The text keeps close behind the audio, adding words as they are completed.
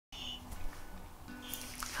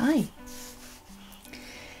Hi.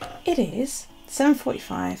 It is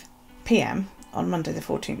 7:45 p.m. on Monday the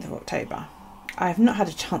 14th of October. I have not had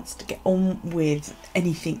a chance to get on with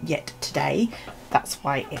anything yet today. That's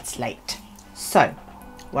why it's late. So,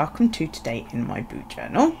 welcome to Today in my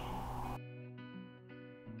BuJournal.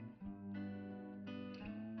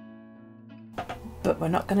 But we're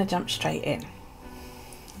not going to jump straight in.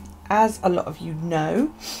 As a lot of you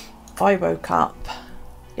know, I woke up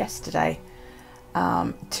yesterday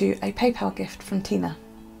to a PayPal gift from Tina.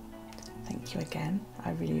 Thank you again.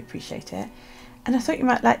 I really appreciate it. And I thought you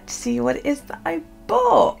might like to see what it is that I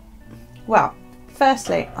bought. Well,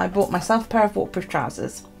 firstly, I bought myself a pair of waterproof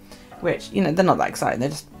trousers, which, you know, they're not that exciting, they're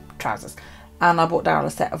just trousers. And I bought Daryl a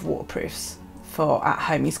set of waterproofs for at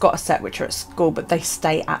home. He's got a set which are at school, but they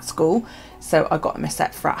stay at school. So I got him a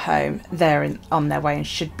set for at home. They're on their way and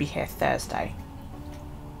should be here Thursday.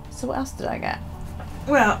 So what else did I get?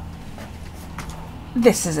 Well,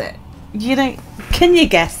 this is it. You know, can you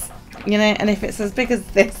guess? You know, and if it's as big as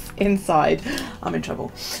this inside, I'm in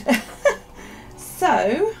trouble.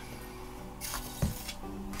 So,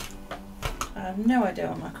 I have no idea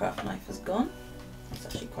where my craft knife has gone. It's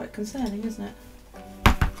actually quite concerning, isn't it?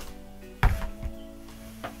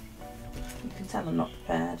 You can tell I'm not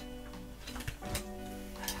prepared.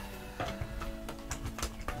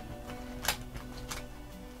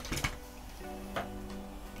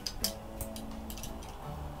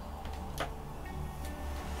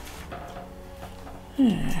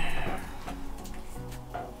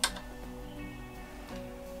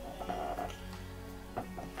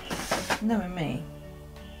 Knowing me,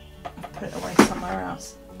 I'll put it away somewhere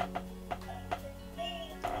else.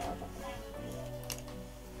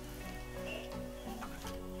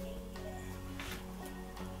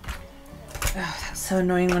 Oh, that's so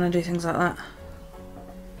annoying when I do things like that.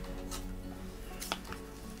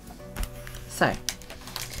 So,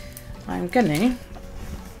 I'm gonna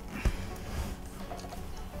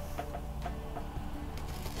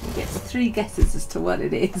get 3 guesses as to what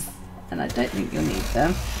it is, and I don't think you'll need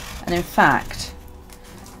them. And in fact,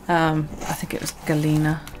 I think it was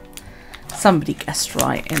Galena. Somebody guessed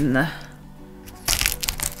right in the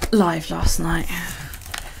live last night.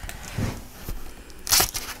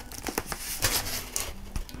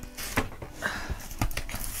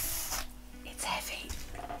 It's heavy.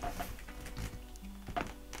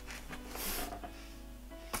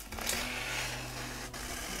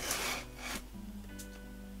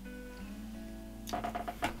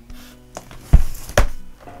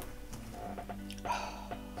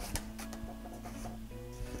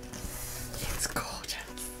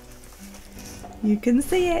 You can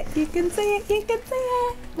see it, you can see it, you can see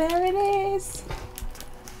it. There it is.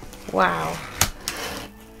 Wow.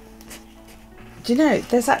 Do you know,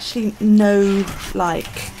 there's actually no, like,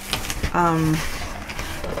 I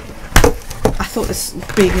thought this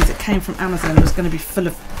big as it came from Amazon was going to be full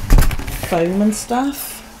of foam and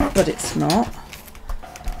stuff, but it's not.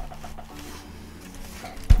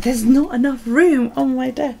 There's not enough room on my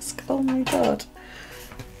desk. Oh my God.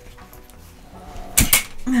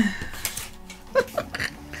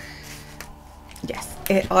 Yes,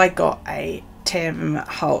 I got a Tim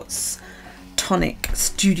Holtz Tonic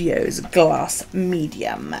Studios glass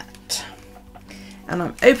media mat, and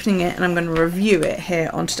I'm opening it and I'm going to review it here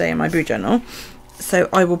on Today in my BuJournal. So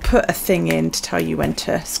I will put a thing in to tell you when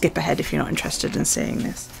to skip ahead if you're not interested in seeing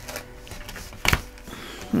this.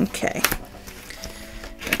 Okay,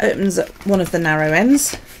 it opens at one of the narrow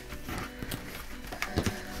ends.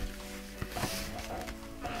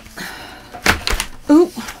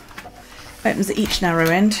 Ooh. Opens at each narrow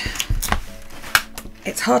end.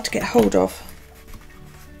 It's hard to get hold of.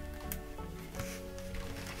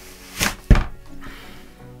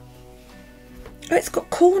 Oh, it's got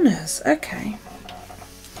corners. Okay.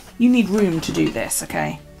 You need room to do this,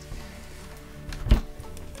 okay?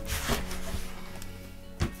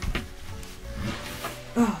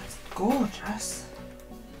 Oh, it's gorgeous.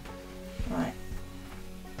 Right.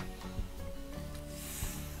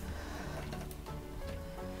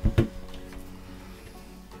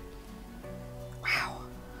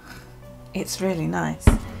 It's really nice.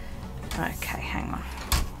 Okay, hang on.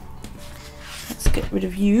 Let's get rid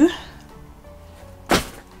of you.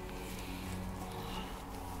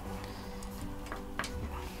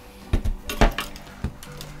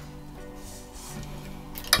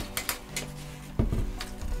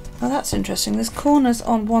 Oh, that's interesting. There's corners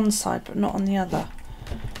on one side, but not on the other.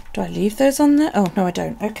 Do I leave those on there? Oh, no, I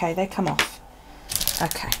don't. Okay, they come off.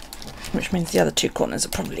 Okay, which means the other 2 corners are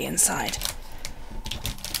probably inside.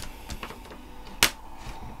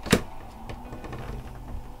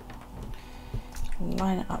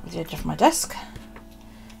 Line it up with the edge of my desk.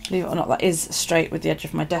 Believe it or not, that is straight with the edge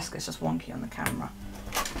of my desk. It's just wonky on the camera.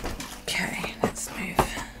 Okay, let's move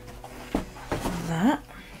that.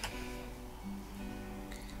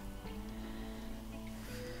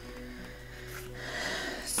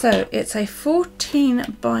 So it's a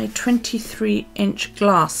 14 by 23 inch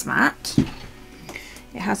glass mat.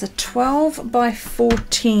 It has a 12 by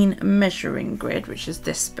 14 measuring grid, which is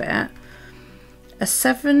this bit, a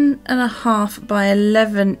 7.5 by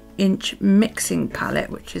 11 inch mixing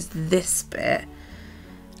palette, which is this bit,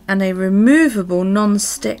 and a removable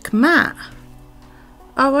non-stick mat.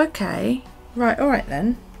 Oh, okay. Right, all right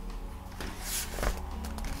then.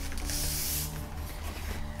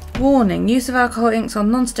 Warning, use of alcohol inks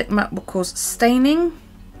on non-stick mat will cause staining.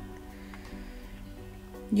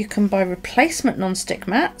 You can buy replacement non-stick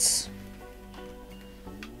mats.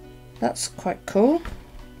 That's quite cool.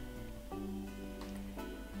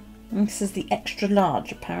 And this is the extra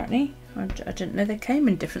large, apparently. I didn't know they came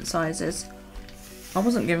in different sizes. I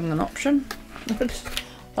wasn't given an option. That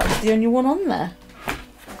was the only one on there.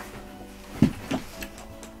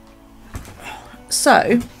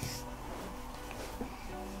 So,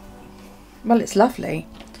 well, it's lovely.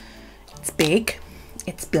 It's big.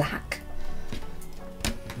 It's black.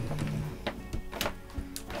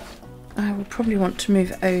 I will probably want to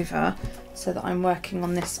move it over so that I'm working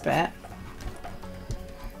on this bit.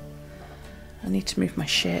 I need to move my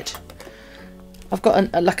shit. I've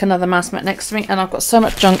got like another mouse mat next to me, and I've got so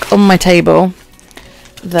much junk on my table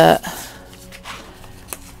that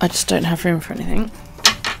I just don't have room for anything.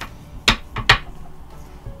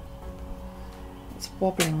 It's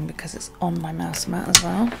wobbling because it's on my mouse mat as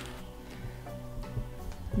well.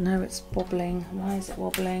 No, it's wobbling. Why is it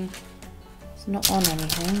wobbling? It's not on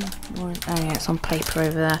anything. Oh yeah, it's on paper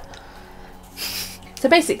over there. So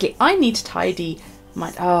basically, I need to tidy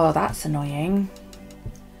my... Oh, that's annoying.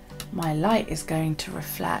 My light is going to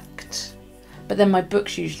reflect. But then my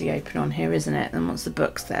book's usually open on here, isn't it? And once the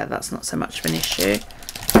book's there, that's not so much of an issue.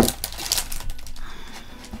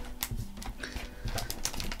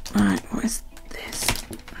 Right, what is this?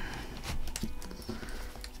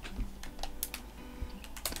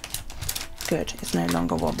 Good, it's no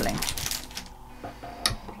longer wobbling.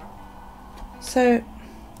 So,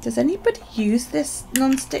 does anybody use this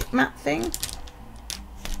non-stick mat thing?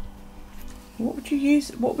 What would you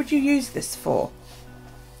use this for?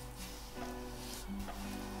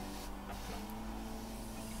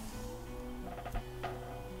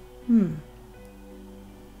 Very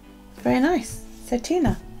nice. So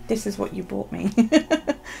Tina, this is what you bought me.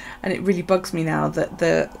 And it really bugs me now that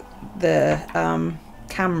the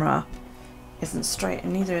camera isn't straight,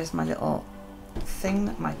 and neither is my little thing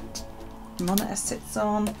that my monitor sits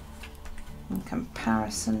on in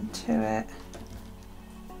comparison to it.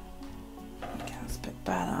 Okay, that's a bit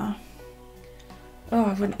better. Oh,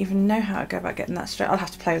 I wouldn't even know how to go about getting that straight. I'll have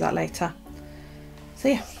to play with that later. So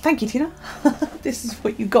yeah, thank you, Tina. This is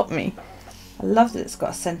what you got me. I love that it's got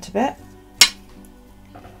a centre bit.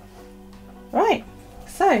 Right,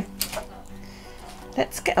 so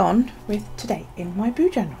let's get on with today in my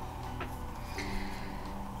BuJournal.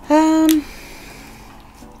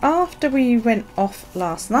 After we went off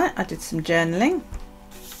last night, I did some journaling.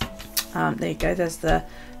 There you go, there's the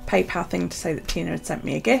PayPal thing to say that Tina had sent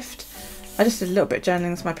me a gift. I just did a little bit of journaling.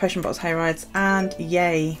 This is my Potion Box hay rides, and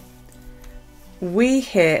yay, we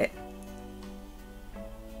hit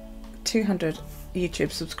 200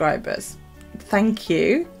 YouTube subscribers. Thank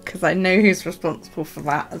you, because I know who's responsible for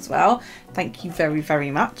that as well. Thank you very, very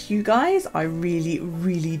much, you guys. I really,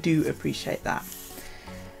 really do appreciate that.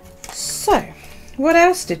 So, what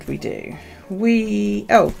else did we do?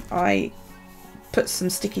 I put some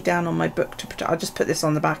sticky down on my book to protect. I'll just put this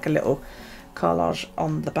on the back, a little collage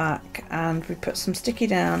on the back, and we put some sticky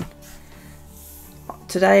down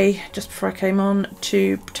today just before I came on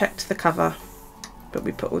to protect the cover, but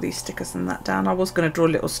we put all these stickers and that down. I was going to draw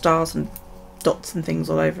little stars and dots and things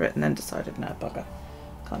all over it, and then decided no, bugger,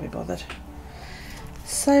 can't be bothered.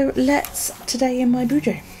 So let's today in my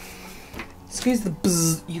BuJo. Excuse the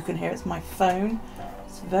buzz you can hear, it's my phone.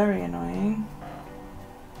 It's very annoying.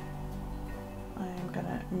 I am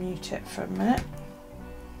gonna mute it for a minute.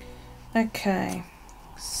 Okay,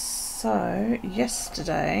 so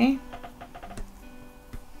yesterday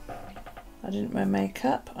I didn't wear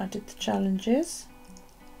makeup, I did the challenges.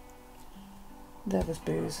 There was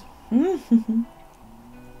booze. No,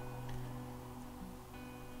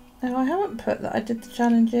 I haven't put that I did the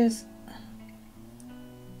challenges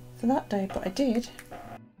for that day, but I did.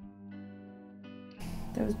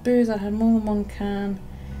 There was booze, I had more than one can.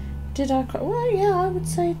 Did I? Well, yeah, I would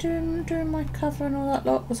say during my cover and all that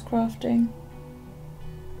lot was crafting.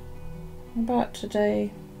 About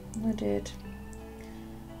today, I did.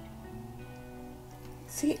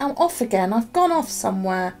 See, I'm off again. I've gone off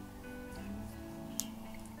somewhere.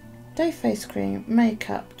 Day face cream,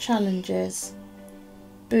 makeup, challenges,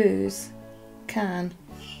 booze, can,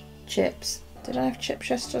 chips. Did I have chips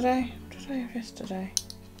yesterday? What did I have yesterday?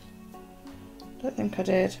 I don't think I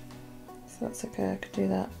did. So that's okay, I could do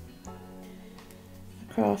that.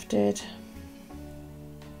 I crafted.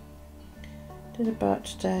 Did a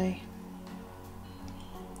birthday.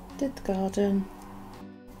 Did the garden.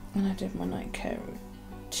 And I did my night care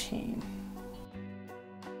routine.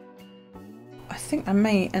 I think I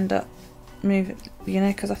may end up moving, you know,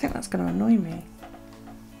 because I think that's going to annoy me.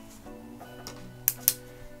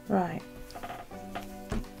 Right.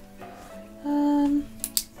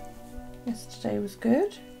 Yesterday was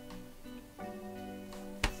good.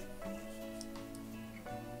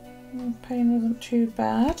 Pain wasn't too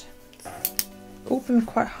bad. All been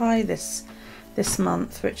quite high this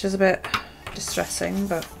month, which is a bit distressing,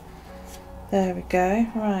 but there we go.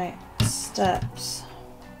 Right, steps.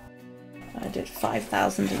 I did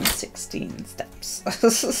 5,016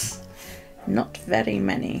 steps. Not very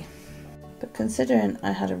many, but considering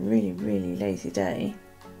I had a really lazy day,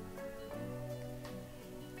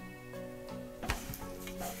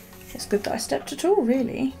 it's good that I stepped at all,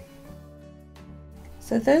 really.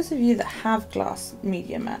 So those of you that have glass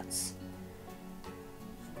media mats,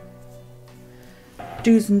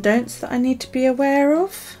 do's and don'ts that I need to be aware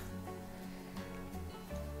of.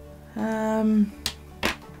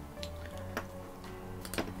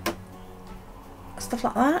 Stuff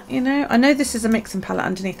like that, you know. I know this is a mixing palette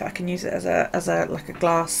underneath. I can use it as a like a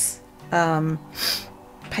glass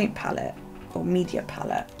paint palette or media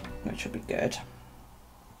palette, which would be good.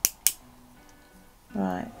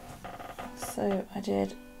 Right, so I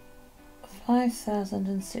did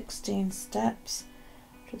 5,016 steps,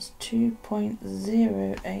 which was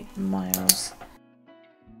 2.08 miles.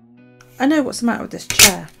 I know what's the matter with this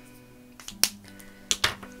chair.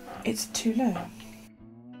 It's too low.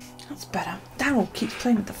 That's better. Daryl keeps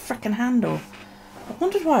playing with the frickin' handle. I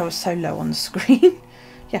wondered why I was so low on the screen.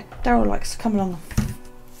 Yeah, Daryl likes to come along and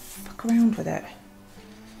fuck around with it.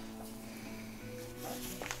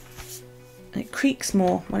 And it creaks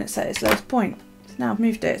more when it's at its lowest point. So now I've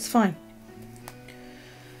moved it, it's fine.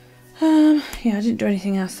 Yeah, I didn't do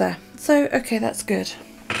anything else there. So, okay, that's good.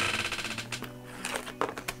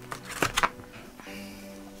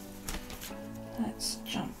 Let's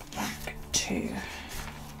jump back to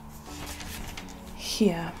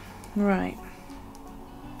here. Right.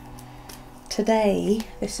 Today,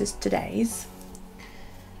 this is today's.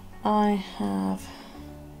 I have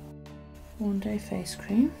one day face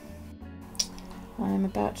cream. I am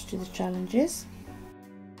about to do the challenges.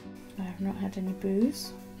 I have not had any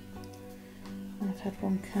booze. I've had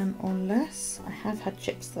 1 can or less. I have had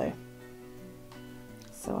chips though,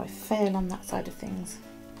 so I fail on that side of things.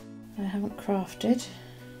 I haven't crafted.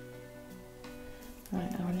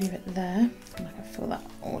 Right, I'll leave it there and I can fill that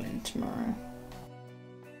all in tomorrow.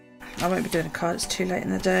 I won't be doing a card, it's too late in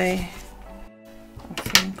the day. I'm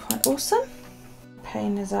feeling quite awesome.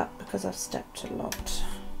 Pain is up because I've stepped a lot.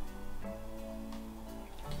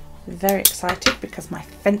 Very excited because my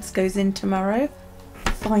fence goes in tomorrow.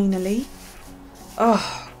 Finally.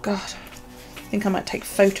 Oh god. I think I might take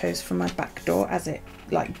photos from my back door as it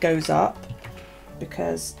like goes up,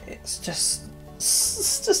 because it's just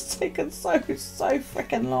taken so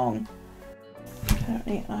freaking long.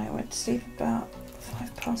 Apparently I went to sleep about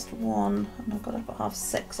 1:05 and I got up at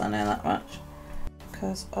 6:30. I know that much,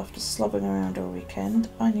 because after slobbing around all weekend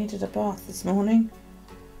I needed a bath this morning.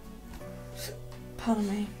 Pardon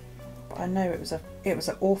me. But I know it was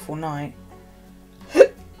an awful night.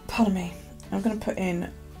 Pardon me. I'm going to put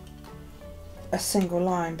in a single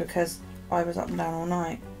line because I was up and down all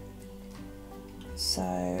night. So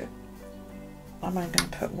I'm only going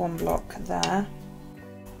to put 1 block there.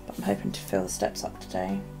 But I'm hoping to fill the steps up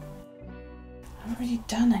today. I haven't really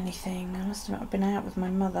done anything. I must admit I've been out with my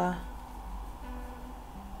mother.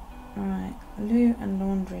 Alright, loo and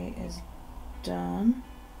laundry is done.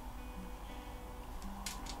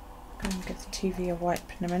 I'm going to give the TV a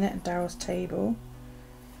wipe in a minute and Daryl's table.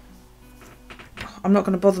 I'm not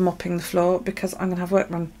going to bother mopping the floor because I'm going to have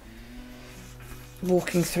workmen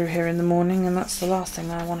walking through here in the morning, and that's the last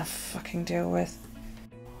thing I want to fucking deal with.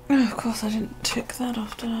 Oh, of course I didn't tick that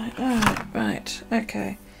off, did I? Oh, right,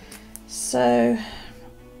 okay. So,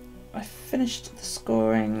 I finished the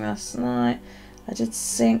scoring last night. I did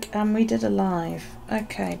sync and we did a live.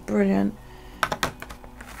 Okay, brilliant.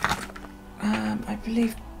 I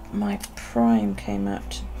believe my prime came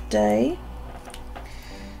out today.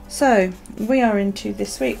 So we are into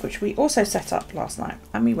this week, which we also set up last night,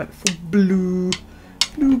 and we went for blue.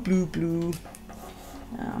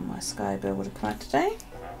 My sky bill would have come out today.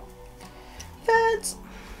 Birds.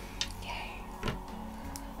 Yay.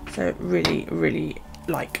 So really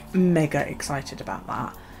like mega excited about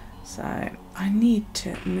that. So I need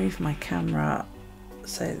to move my camera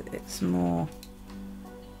so that it's more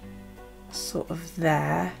sort of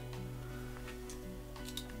there.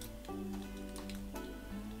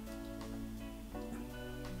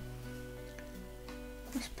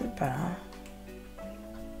 That's a bit better.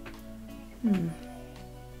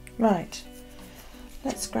 Right,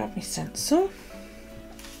 let's grab my stencil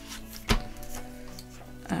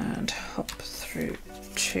and hop through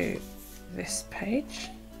to this page.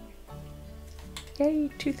 Yay,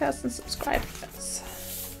 2,000 subscribers.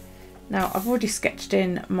 Now I've already sketched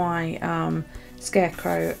in my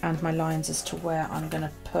scarecrow and my lines as to where I'm going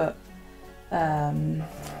to put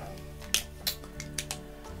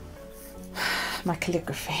my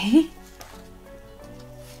calligraphy.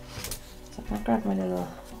 So I'm going to grab my little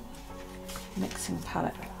mixing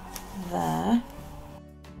palette there.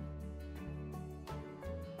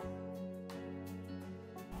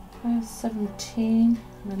 There's 17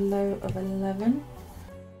 and a low of 11.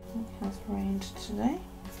 It has rained today.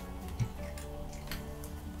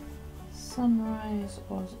 Sunrise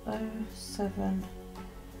was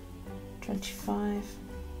 07:25.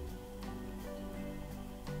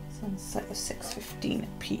 Sunset was 6:15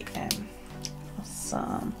 p.m.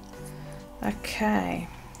 Awesome. Okay.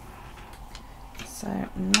 So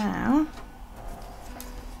now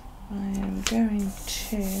I am going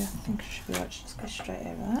to, I think I should be right to just go straight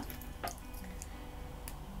over that.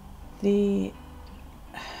 The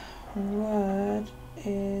word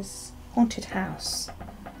is haunted house.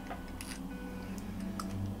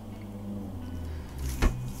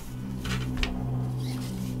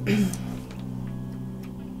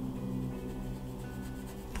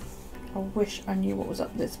 I wish I knew what was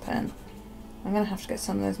up this pen. I'm going to have to get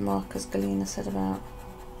some of those markers Galena said about.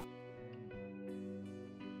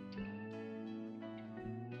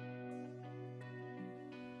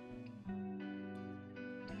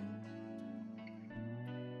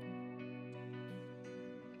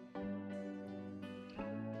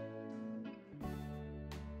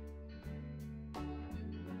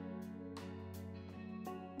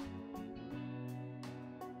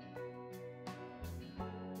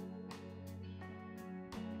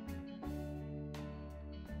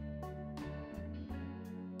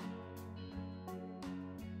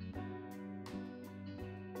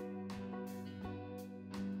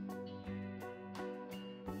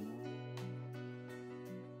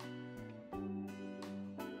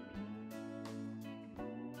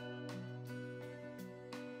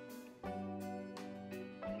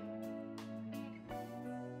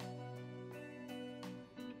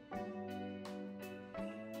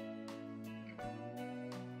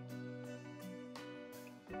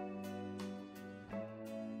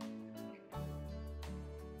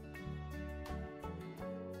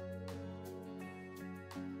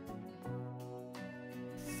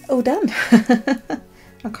 All done.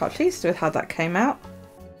 I'm quite pleased with how that came out.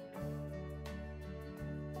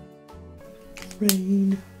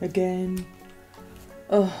 Rain again.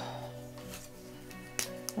 Oh,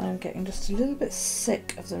 I'm getting just a little bit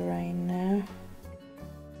sick of the rain now.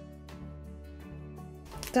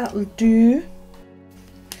 That'll do.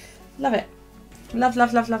 Love it. Love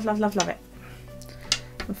it.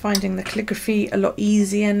 I'm finding the calligraphy a lot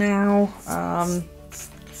easier now.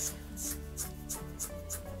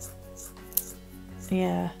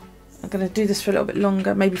 Yeah, I'm going to do this for a little bit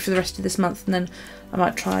longer, maybe for the rest of this month, and then I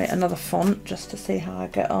might try another font just to see how I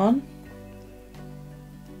get on.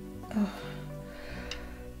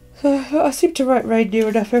 So I seem to write rain near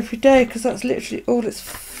enough every day, because that's literally all it's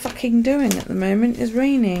fucking doing at the moment is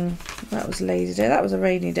raining. That was a lazy day. That was a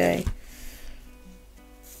rainy day.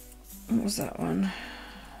 What was that one?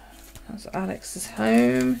 That was Alex's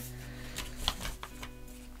home.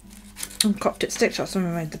 And Coptic Stick Shots when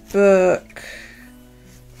we made the book.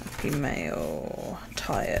 Happy Mail.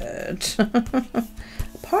 Tired.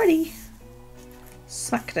 Party.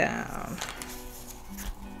 Smackdown.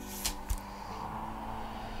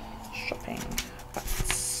 Shopping.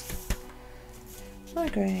 Bats.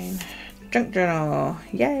 Migraine. Junk journal.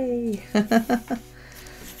 Yay.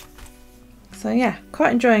 So yeah,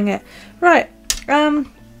 quite enjoying it. Right. I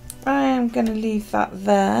am going to leave that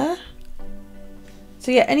there.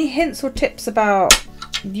 So yeah, any hints or tips about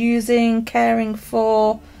using, caring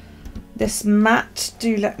for this mat,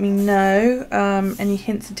 do let me know. Any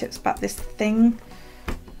hints and tips about this thing?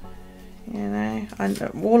 You know,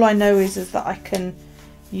 all I know is that I can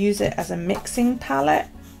use it as a mixing palette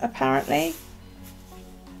apparently,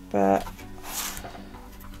 but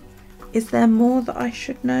is there more that I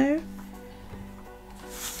should know?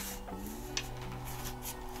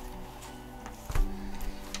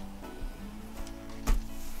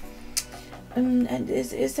 And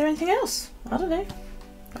is there anything else? I don't know.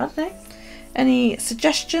 Any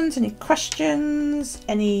suggestions, any questions,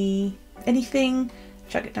 anything?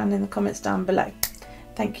 Chuck it down in the comments down below.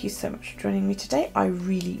 Thank you so much for joining me today. I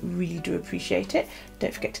really do appreciate it.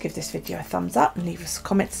 Don't forget to give this video a thumbs up and leave us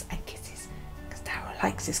comments and kisses, because Tara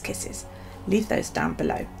likes his kisses. Leave those down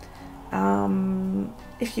below.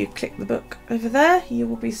 If you click the book over there, you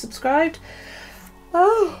will be subscribed.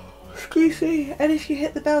 Oh, excuse me. And if you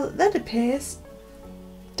hit the bell that then appears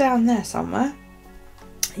down there somewhere,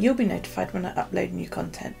 you'll be notified when I upload new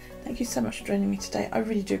content. Thank you so much for joining me today. I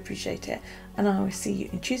really do appreciate it. And I will see you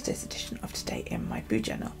in Tuesday's edition of Today in My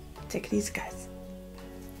BuJournal. Take it easy, guys.